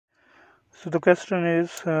So the question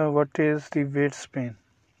is, what is the weight span?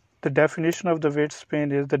 The definition of the weight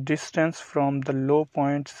span is the distance from the low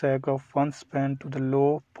point sag of one span to the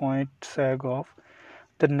low point sag of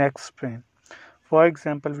the next span. For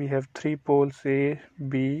example, we have three poles A,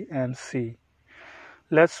 B and C.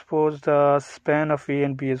 Let's suppose the span of A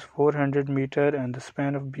and B is 400 meter and the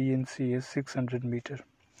span of B and C is 600 meter.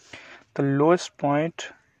 The lowest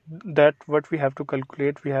point, that what we have to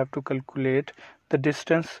calculate the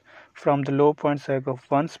distance from the low point sag of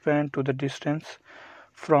one span to the distance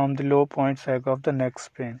from the low point sag of the next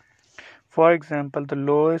span. For example, the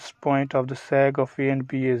lowest point of the sag of A and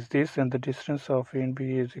B is this, and the distance of A and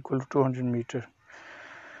B is equal to 200 meter.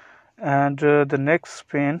 And the next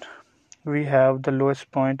span, we have the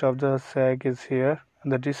lowest point of the sag is here,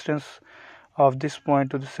 and the distance of this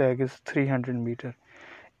point to the sag is 300 meter.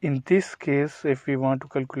 In this case, if we want to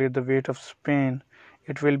calculate the weight of span,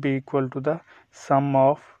 it will be equal to the sum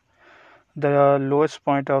of the lowest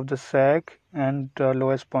point of the sag and the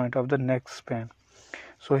lowest point of the next span.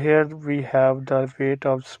 So here we have the weight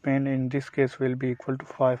of span in this case will be equal to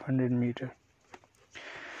 500 meter.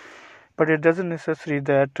 But it doesn't necessary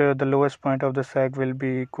that the lowest point of the sag will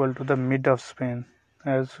be equal to the mid of span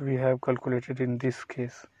as we have calculated in this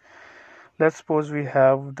case. Let's suppose we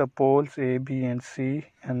have the poles A, B and C,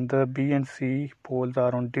 and the B and C poles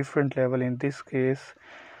are on different level. In this case,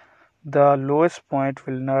 the lowest point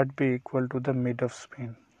will not be equal to the mid of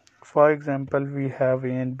span. For example, we have A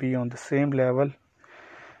and B on the same level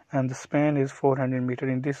and the span is 400 meter.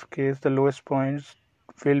 In this case, the lowest points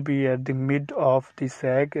will be at the mid of the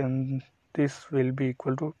sag and this will be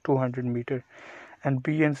equal to 200 meter. And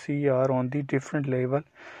B and C are on the different level.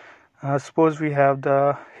 Suppose we have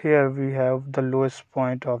the lowest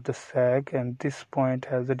point of the sag and this point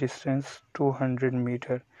has the distance 200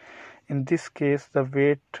 meter. In this case, the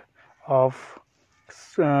weight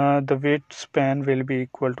span will be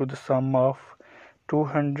equal to the sum of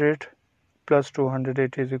 200 plus 200,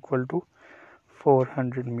 it is equal to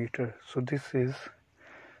 400 meter. So this is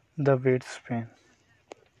the weight span.